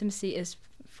 intimacy is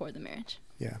for the marriage.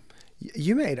 Yeah.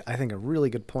 You made, I think, a really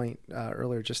good point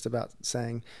earlier, just about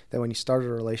saying that when you started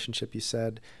a relationship, you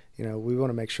said, we want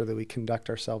to make sure that we conduct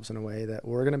ourselves in a way that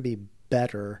we're going to be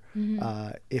better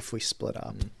if we split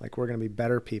up. Like, we're going to be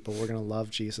better people. We're going to love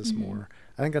Jesus more.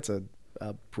 I think that's a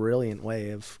brilliant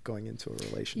way of going into a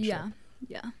relationship.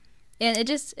 Yeah. And it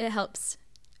helps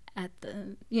at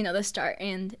the start,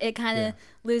 and it kind of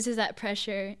loses that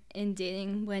pressure in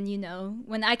dating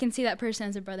when I can see that person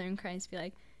as a brother in Christ, be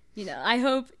like, I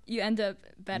hope you end up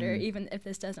better even if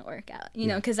this doesn't work out,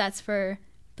 because that's for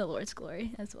the Lord's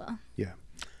glory as well. Yeah.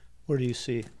 Where do you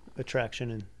see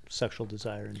attraction and sexual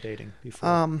desire in dating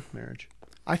before marriage?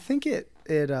 I think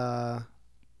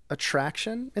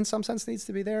attraction in some sense needs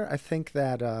to be there. I think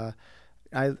that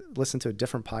I listened to a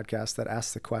different podcast that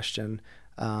asked the question,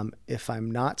 if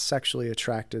I'm not sexually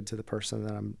attracted to the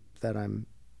person that I'm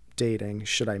dating,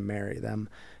 should I marry them?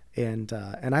 And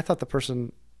I thought the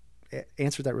person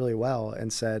answered that really well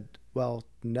and said, well,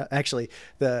 no, actually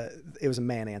it was a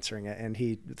man answering it, and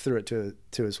he threw it to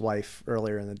his wife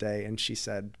earlier in the day, and she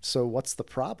said, so what's the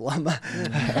problem?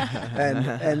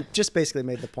 and just basically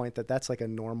made the point that that's like a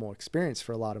normal experience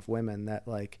for a lot of women, that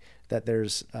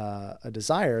there's a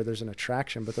desire, there's an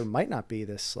attraction, but there might not be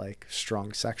this like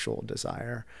strong sexual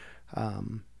desire.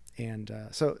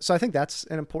 So I think that's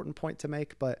an important point to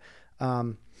make, but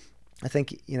I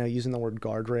think, using the word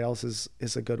guardrails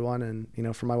is a good one.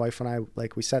 And, for my wife and I,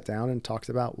 we sat down and talked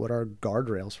about what our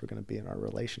guardrails were going to be in our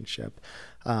relationship.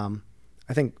 I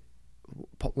think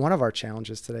one of our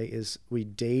challenges today is we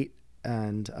date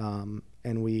and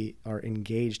we are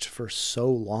engaged for so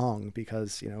long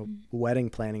because,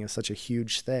 wedding planning is such a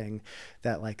huge thing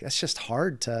that it's just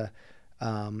hard to,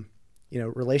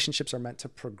 relationships are meant to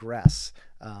progress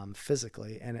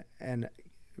physically, and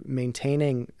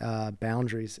maintaining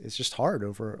boundaries is just hard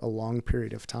over a long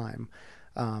period of time.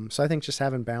 So I think just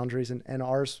having boundaries, and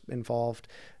ours involved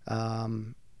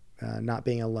not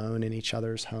being alone in each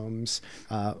other's homes,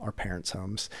 our parents'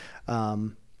 homes.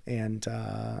 And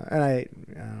I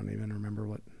don't even remember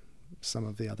what some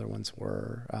of the other ones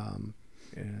were.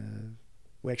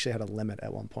 We actually had a limit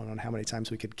at one point on how many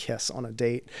times we could kiss on a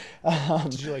date.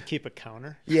 Did you keep a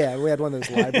counter? Yeah, we had one of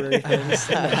those library things.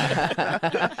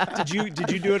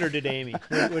 Did you do it, or did Amy?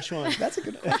 Which one? That's a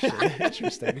good question.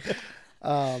 Interesting.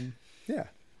 Yeah.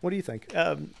 What do you think?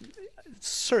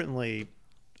 Certainly,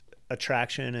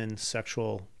 attraction and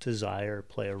sexual desire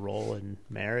play a role in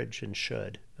marriage and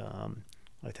should.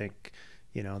 I think,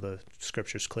 the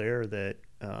scripture's clear that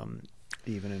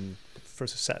even in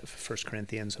First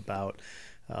Corinthians about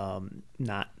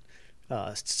not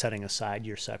setting aside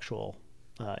your sexual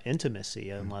intimacy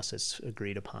unless it's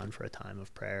agreed upon for a time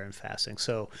of prayer and fasting.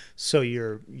 So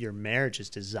your marriage is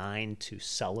designed to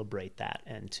celebrate that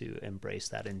and to embrace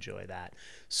that, enjoy that.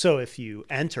 So if you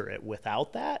enter it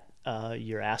without that,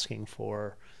 you're asking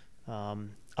for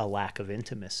a lack of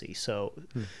intimacy. So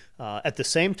at the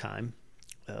same time,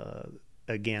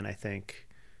 again, I think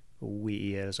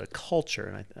we as a culture,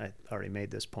 and I already made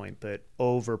this point, but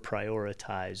over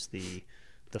prioritize the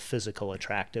physical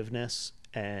attractiveness,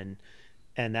 and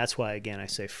that's why, again, I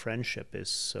say friendship is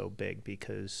so big,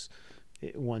 because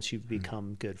once you've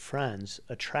become good friends,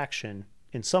 attraction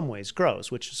in some ways grows,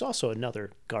 which is also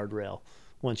another guardrail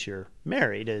once you're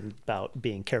married, and about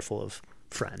being careful of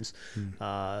friends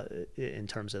in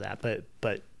terms of that.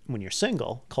 But when you're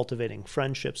single, cultivating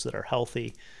friendships that are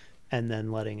healthy and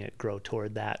then letting it grow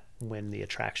toward that when the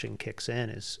attraction kicks in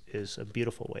is a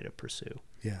beautiful way to pursue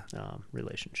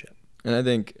relationship. And I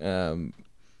think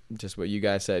just what you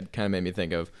guys said kind of made me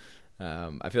think of,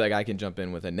 I feel like I can jump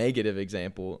in with a negative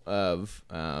example of,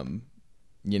 when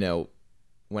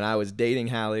I was dating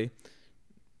Hallie,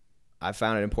 I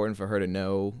found it important for her to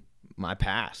know my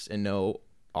past and know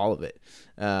all of it.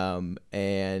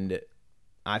 And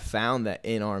I found that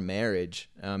in our marriage,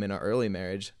 in our early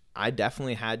marriage, I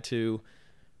definitely had to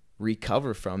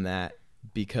recover from that,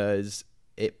 because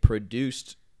it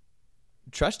produced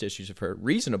trust issues of her,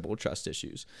 reasonable trust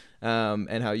issues.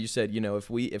 And how you said, if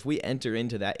we enter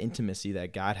into that intimacy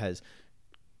that God has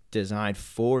designed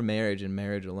for marriage and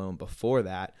marriage alone before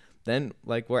that, then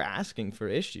we're asking for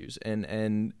issues. And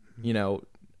I'm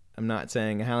not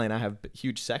saying Hallie and I have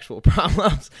huge sexual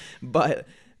problems, but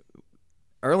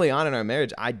early on in our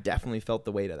marriage, I definitely felt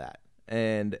the weight of that.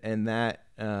 And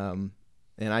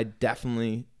I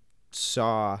definitely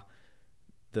saw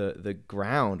the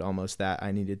ground almost that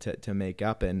I needed to make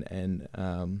up, and in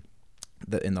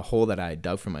the hole that I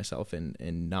dug for myself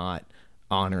in not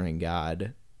honoring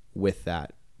God with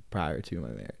that prior to my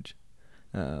marriage.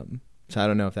 So I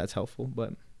don't know if that's helpful,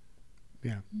 but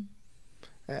yeah,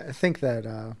 I think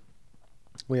that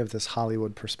we have this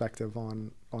Hollywood perspective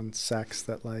on sex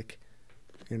that, like,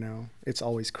 you know, it's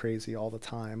always crazy all the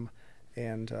time,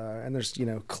 and there's, you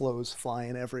know, clothes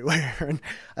flying everywhere. And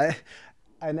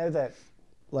I know that,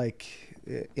 like,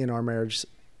 in our marriage,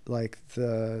 like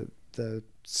the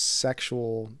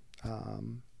sexual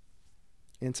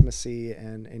intimacy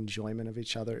and enjoyment of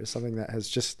each other is something that has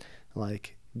just,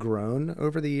 like, grown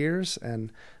over the years.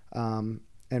 And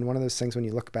one of those things, when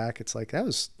you look back, it's like, that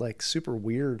was, like, super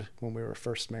weird when we were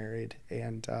first married.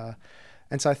 And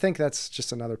so I think that's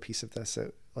just another piece of this.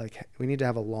 Like, we need to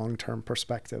have a long-term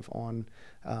perspective on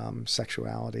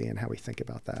sexuality and how we think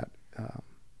about that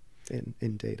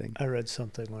in dating. I read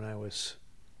something when I was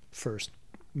first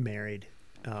married,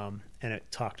 and it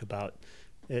talked about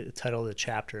the title of the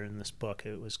chapter in this book.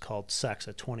 It was called "Sex: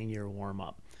 A 20-Year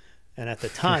Warm-Up." And at the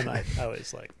time, I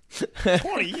was like,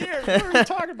 20 years? What are you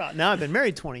talking about? Now I've been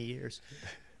married 20 years.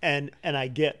 And I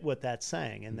get what that's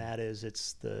saying. And that is,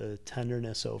 it's the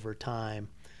tenderness over time.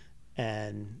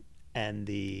 And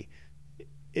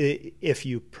if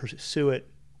you pursue it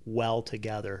well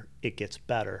together, it gets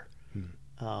better.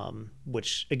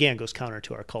 Which, again, goes counter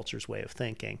to our culture's way of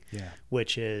thinking. Yeah.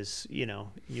 Which is, you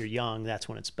know, you're young, that's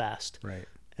when it's best. Right.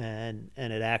 And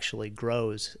it actually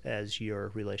grows as your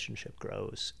relationship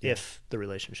grows, if the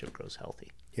relationship grows healthy.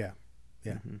 Yeah.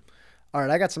 Yeah. All right,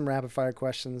 I got some rapid fire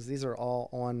questions. These are all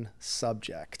on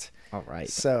subject. All right.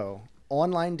 So,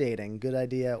 online dating, good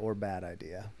idea or bad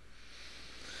idea?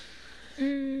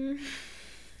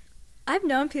 I've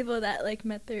known people that, like,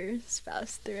 met their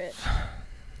spouse through it.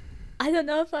 I don't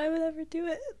know if I would ever do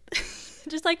it. It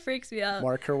just, like, freaks me out.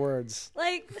 Mark her words.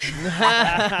 Like,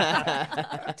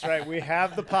 That's right. We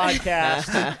have the podcast.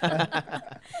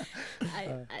 I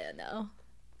don't know.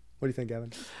 What do you think,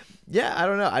 Evan? Yeah, I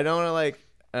don't know. I don't want to, like,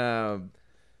 I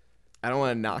don't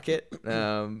want to knock it.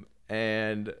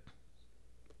 And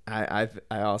I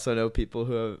also know people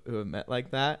who have met like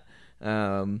that.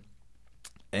 And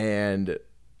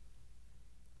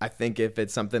I think if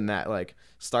it's something that, like,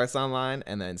 starts online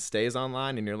and then stays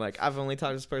online, and you're like, I've only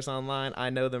talked to this person online,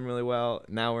 I know them really well,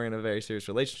 now we're in a very serious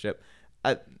relationship,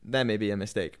 that may be a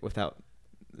mistake without,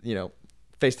 you know,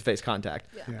 face-to-face contact.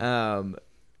 Yeah.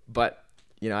 But,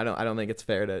 you know, I don't think it's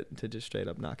fair to just straight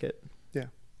up knock it. Yeah.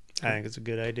 I think it's a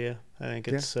good idea. I think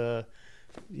it's,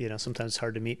 you know, sometimes it's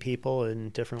hard to meet people in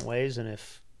different ways. And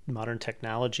if modern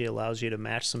technology allows you to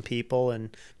match some people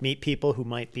and meet people who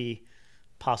might be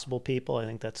possible people, I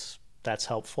think that's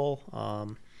helpful.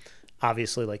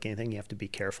 Obviously, like anything, you have to be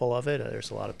careful of it.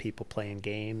 There's a lot of people playing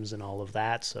games and all of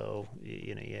that. So,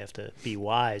 you know, you have to be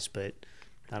wise, but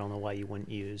I don't know why you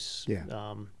wouldn't use, you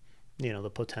know,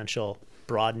 the potential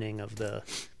broadening of the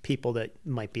people that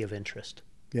might be of interest.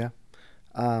 Yeah.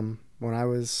 When I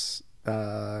was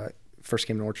first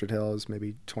came to Orchard Hill, I was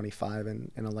maybe 25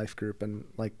 in a life group, and,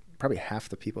 like, probably half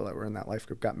the people that were in that life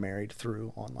group got married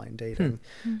through online dating.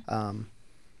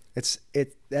 It's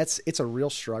a real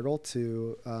struggle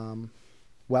to,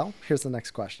 well, here's the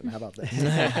next question. How about this?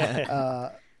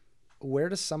 Where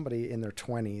does somebody in their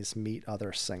 20s meet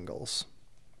other singles?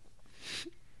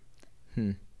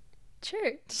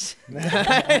 Church.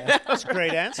 That's a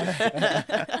great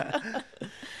answer.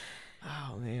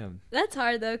 Oh, man. That's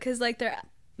hard, though, because, like,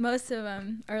 most of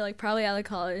them are, like, probably out of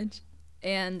college,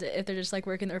 and if they're just, like,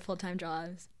 working their full-time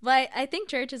jobs. But I think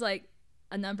church is, like,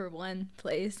 a number one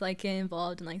place, like, getting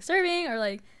involved in, like, serving or,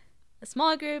 like, a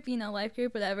small group, you know, life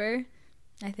group, whatever.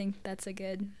 I think that's a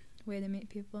good way to meet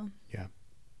people. Yeah.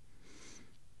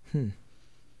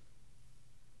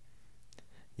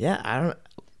 Yeah, I don't.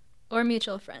 Or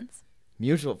mutual friends.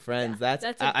 Mutual friends. Yeah,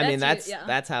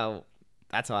 That's how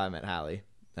I met Hallie.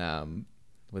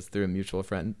 Was through a mutual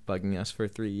friend bugging us for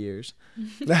 3 years.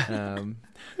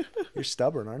 You're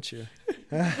stubborn, aren't you?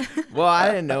 Well, I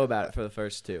didn't know about it for the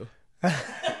first 2.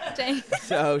 Dang.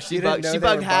 So she You didn't know they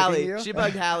bugged were bugging Hallie. you? She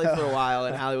bugged Hallie for a while,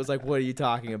 and Hallie was like, "What are you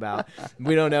talking about?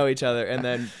 We don't know each other." And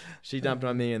then she dumped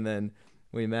on me, and then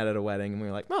we met at a wedding, and we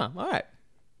were like, "Oh, all right,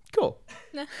 cool,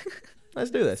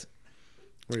 let's do this."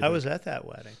 I was at that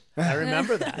wedding. I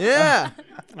remember that. Yeah.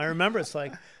 I remember. It's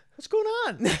like, what's going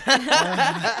on?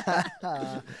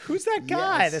 Who's that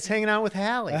guy that's hanging out with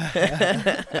Hallie?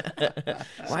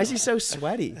 Why is he so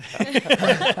sweaty?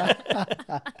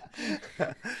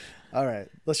 All right.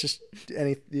 Let's just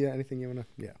anything you want to.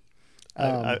 Yeah.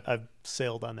 I've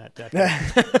sailed on that deck.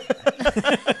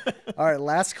 All right.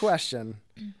 Last question.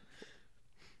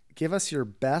 Give us your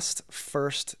best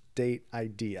first date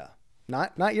idea.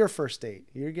 Not your first date.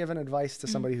 You're giving advice to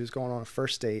somebody who's going on a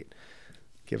first date.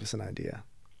 Give us an idea.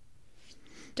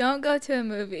 Don't go to a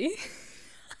movie.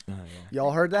 Oh, yeah.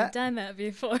 Y'all heard I've that? done that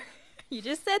before. You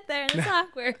just sit there and it's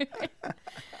awkward.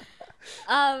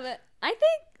 I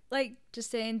think like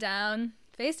just sitting down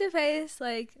face to face,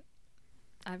 like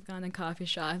I've gone to coffee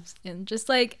shops and just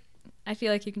like I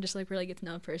feel like you can just like really get to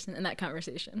know a person in that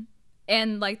conversation,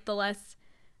 and like the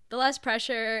less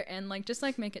pressure and like just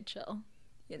like make it chill,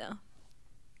 you know.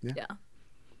 Yeah.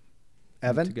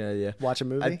 Evan, That's a good idea. watch a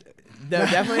movie. No,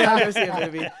 definitely not gonna see a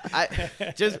movie.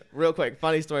 Just real quick,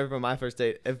 funny story from my first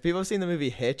date. If people have seen the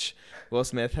movie Hitch, Will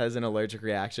Smith has an allergic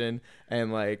reaction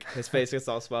and like his face gets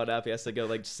all swelled up. He has to go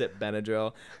like sip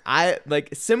Benadryl. I like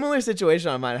similar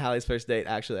situation on mine and Hallie's first date.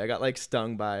 Actually, I got like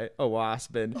stung by a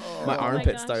wasp and my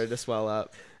armpit gosh. started to swell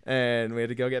up. And we had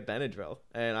to go get Benadryl,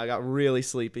 and I got really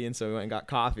sleepy, and so we went and got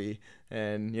coffee,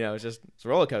 and you know it's a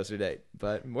roller coaster date,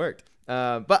 but it worked.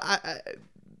 But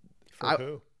For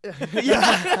who?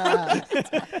 yeah,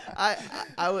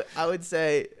 I would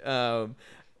say I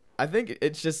think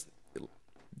it's just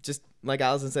like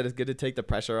Allison said, it's good to take the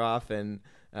pressure off, and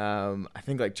I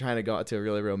think like trying to go out to a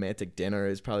really romantic dinner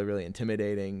is probably really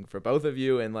intimidating for both of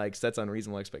you, and like sets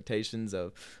unreasonable expectations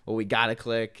of, well, we gotta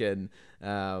click, and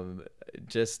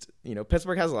just, you know,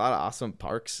 Pittsburgh has a lot of awesome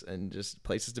parks and just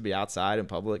places to be outside in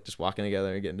public, just walking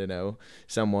together and getting to know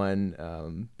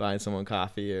someone, buying someone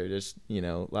coffee, or just, you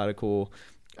know, a lot of cool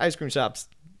ice cream shops,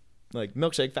 like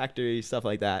Milkshake Factory, stuff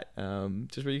like that,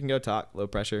 just where you can go talk, low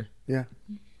pressure. Yeah.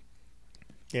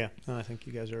 Yeah, no, I think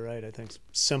you guys are right. I think it's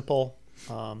simple.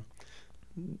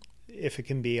 If it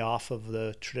can be off of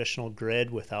the traditional grid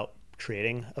without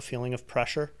creating a feeling of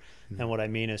pressure. And what I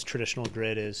mean is traditional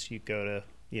grid is you go to,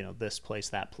 you know, this place,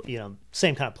 that, you know,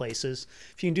 same kind of places.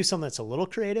 If you can do something that's a little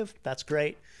creative, that's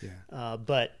great. Yeah.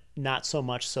 But not so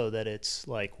much so that it's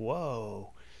like,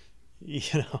 whoa,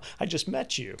 you know, I just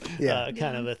met you,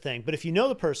 kind of a thing. But if you know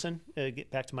the person,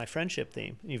 get back to my friendship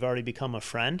theme, you've already become a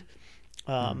friend,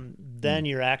 then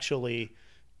you're actually,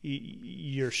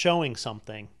 you're showing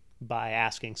something by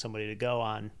asking somebody to go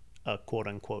on a quote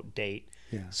unquote date.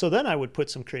 Yeah. So then I would put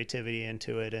some creativity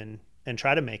into it and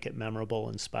try to make it memorable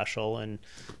and special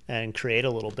and create a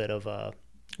little bit of a,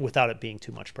 without it being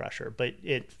too much pressure. But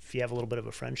if you have a little bit of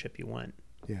a friendship, you went.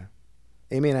 Yeah.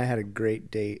 Amy and I had a great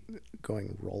date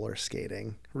going roller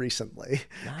skating recently.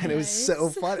 Nice. And it was so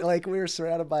fun. Like we were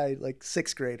surrounded by like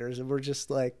sixth graders and we're just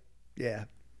like,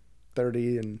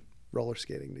 30 and roller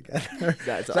skating together.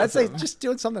 That's so awesome. I'd say just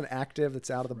doing something active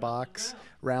that's out of the box,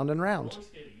 round and round.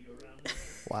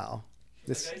 Wow.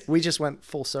 We just went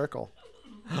full circle.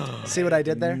 See what I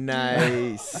did there?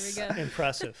 Nice. There we go.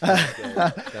 Impressive.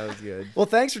 That was good. Well,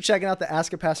 thanks for checking out the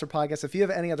Ask a Pastor podcast. If you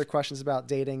have any other questions about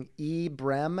dating,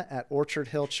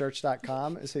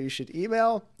 ebrem@orchardhillchurch.com is who you should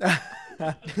email.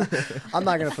 I'm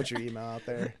not going to put your email out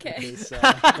there. Okay. Case,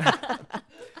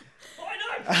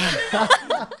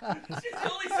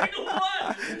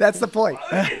 that's the point.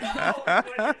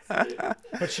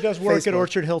 But she does work at Facebook.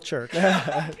 Orchard Hill Church.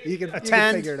 You can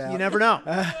Attend. figure it out. You never know.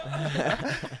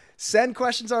 Send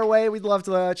questions our way. We'd love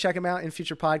to check them out in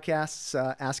future podcasts.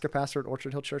 Ask a pastor at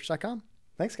orchardhillchurch.com.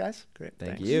 Thanks, guys. Great.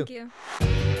 Thank Thanks. you.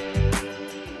 Thank you.